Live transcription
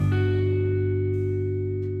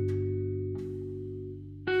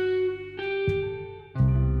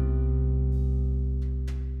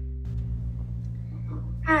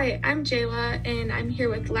Hi, I'm Jayla, and I'm here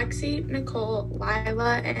with Lexi, Nicole,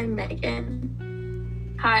 Lila, and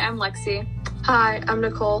Megan. Hi, I'm Lexi. Hi, I'm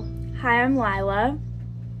Nicole. Hi, I'm Lila.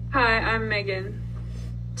 Hi, I'm Megan.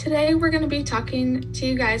 Today we're going to be talking to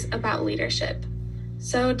you guys about leadership.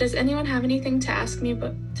 So does anyone have anything to ask me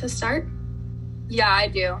to start? Yeah, I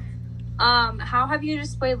do. How have you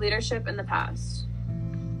displayed leadership in the past?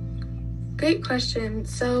 Great question.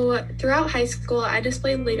 So throughout high school, I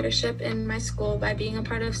displayed leadership in my school by being a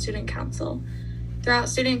part of student council. Throughout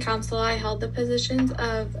student council, I held the positions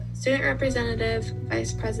of student representative,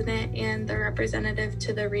 vice president, and the representative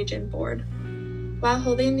to the region board. While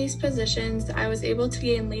holding these positions, I was able to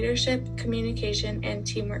gain leadership, communication, and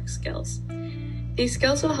teamwork skills. These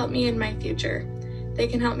skills will help me in my future. They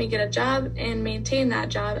can help me get a job and maintain that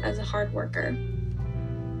job as a hard worker.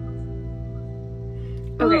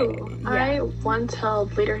 Okay, yeah. I once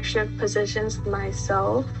held leadership positions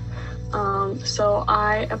myself, so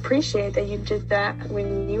I appreciate that you did that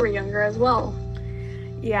when you were younger as well.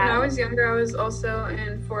 Yeah. When I was younger, I was also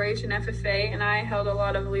in 4-H and FFA, and I held a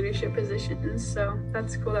lot of leadership positions, so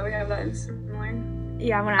that's cool that we have that in similar.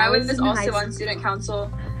 Yeah, when I was also on student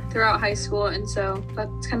council throughout high school, and so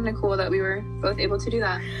that's kind of cool that we were both able to do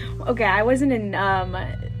that. Okay, I wasn't in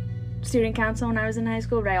student council when I was in high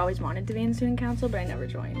school, but I always wanted to be in student council, but I never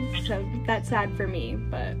joined. So that's sad for me,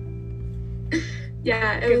 but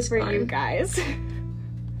yeah, it good was for fun. You guys.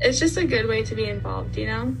 It's just a good way to be involved, you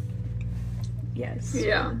know? Yes.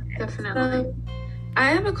 Yeah, definitely. I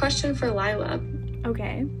have a question for Lila.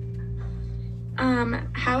 Okay.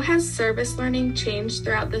 How has service learning changed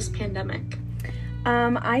throughout this pandemic?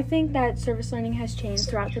 I think that service learning has changed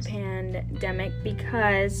throughout the pandemic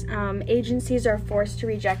because agencies are forced to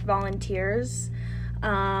reject volunteers,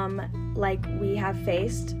 like we have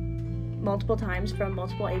faced multiple times from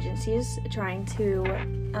multiple agencies trying to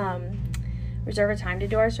reserve a time to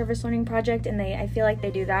do our service learning project, and I feel like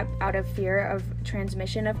they do that out of fear of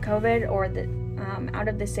transmission of COVID or out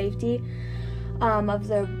of the safety of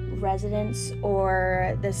the residents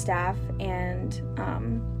or the staff, and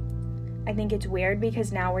I think it's weird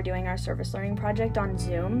because now we're doing our service learning project on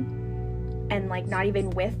Zoom and like not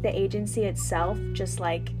even with the agency itself, just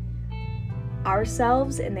like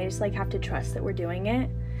ourselves, and they just like have to trust that we're doing it.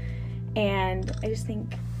 And I just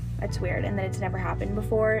think that's weird, and that it's never happened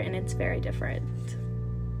before, and it's very different.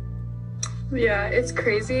 Yeah, it's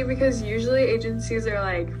crazy because usually agencies are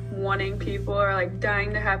like wanting people or like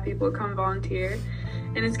dying to have people come volunteer.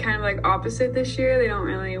 And it's kind of like opposite this year. They don't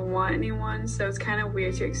really want anyone, so it's kind of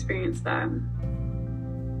weird to experience that.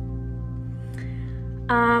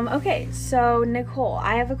 Okay, so Nicole,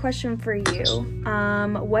 I have a question for you.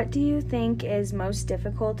 What do you think is most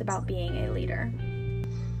difficult about being a leader?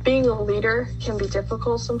 Being a leader can be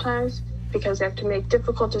difficult sometimes because they have to make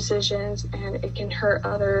difficult decisions, and it can hurt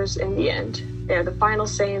others in the end. They have the final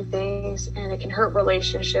say in things, and it can hurt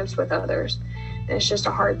relationships with others. And it's just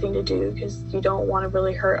a hard thing to do because you don't want to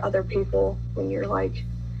really hurt other people when you're like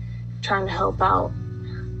trying to help out.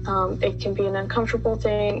 It can be an uncomfortable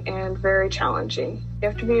thing and very challenging. You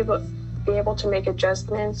have to be able to make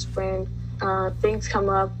adjustments when things come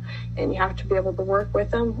up, and you have to be able to work with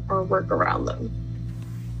them or work around them.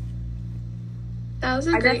 That was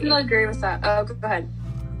I definitely agree with that. Oh, go ahead.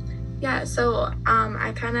 Yeah, so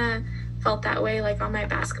I kind of felt that way, like on my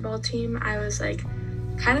basketball team. I was like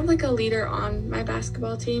kind of like a leader on my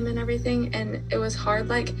basketball team and everything, and it was hard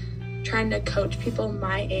like trying to coach people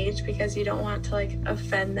my age because you don't want to like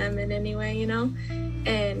offend them in any way, you know?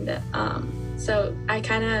 And so I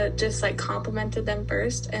kind of just like complimented them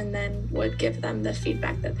first and then would give them the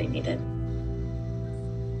feedback that they needed.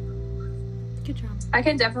 Good job. I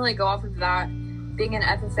can definitely go off of that. Being an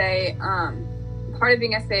FFA, part of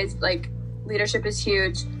being FFA is like leadership is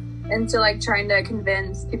huge, and so like trying to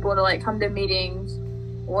convince people to like come to meetings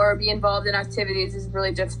or be involved in activities is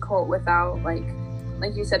really difficult without like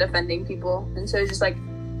you said, offending people. And so just like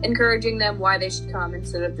encouraging them why they should come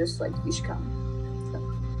instead of just like you should come.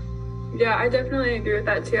 So. Yeah, I definitely agree with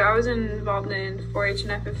that too. I was involved in 4-H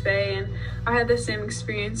and FFA, and I had the same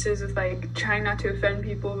experiences with like trying not to offend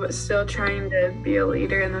people but still trying to be a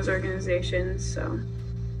leader in those organizations. So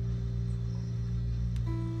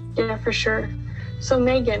yeah, for sure. So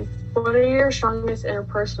Megan, what are your strongest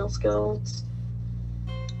interpersonal skills?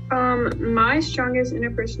 My strongest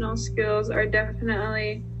interpersonal skills are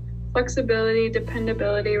definitely flexibility,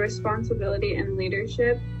 dependability, responsibility, and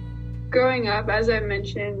leadership. Growing up, as I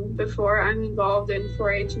mentioned before, I'm involved in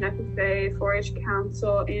 4-H and FFA, 4-H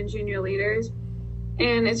Council, and junior leaders.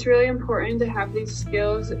 And it's really important to have these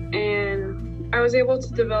skills, and I was able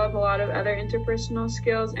to develop a lot of other interpersonal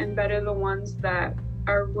skills and better the ones that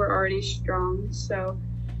were already strong. So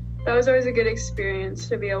that was always a good experience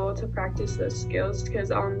to be able to practice those skills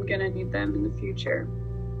because I'm gonna need them in the future.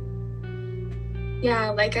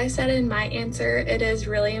 Yeah, like I said in my answer, it is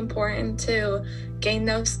really important to gain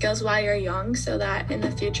those skills while you're young so that in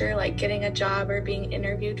the future, like getting a job or being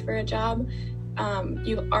interviewed for a job,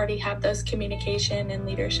 you already have those communication and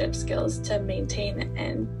leadership skills to maintain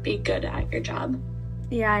and be good at your job.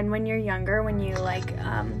 Yeah, and when you're younger, when you like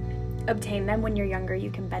obtain them when you're younger,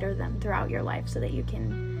 you can better them throughout your life so that you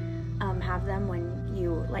can have them when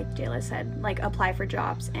you, like Jayla said, like apply for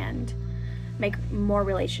jobs and make more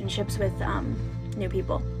relationships with new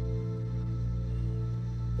people.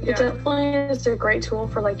 It definitely is a great tool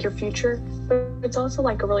for like your future, but it's also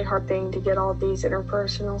like a really hard thing to get all these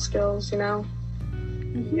interpersonal skills, you know?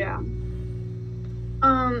 Yeah.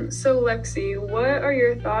 So Lexi, what are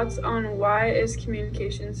your thoughts on why is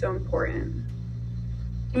communication so important?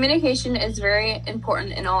 Communication is very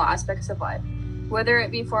important in all aspects of life. Whether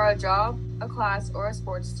it be for a job, a class, or a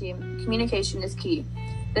sports team, communication is key.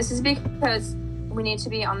 This is because we need to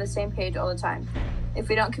be on the same page all the time. If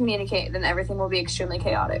we don't communicate, then everything will be extremely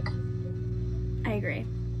chaotic. I agree.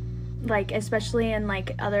 Like, especially in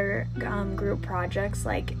like other group projects,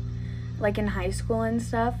 like in high school and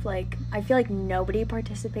stuff, like I feel like nobody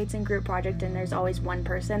participates in group project and there's always one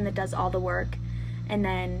person that does all the work, and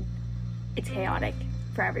then it's chaotic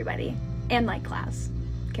for everybody. And like class,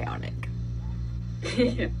 chaotic.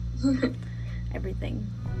 Yeah. Everything.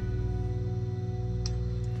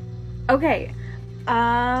 Okay.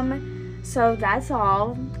 So that's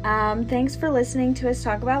all. Thanks for listening to us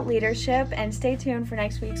talk about leadership, and stay tuned for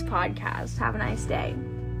next week's podcast. Have a nice day.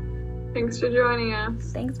 Thanks for joining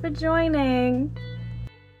us. Thanks for joining.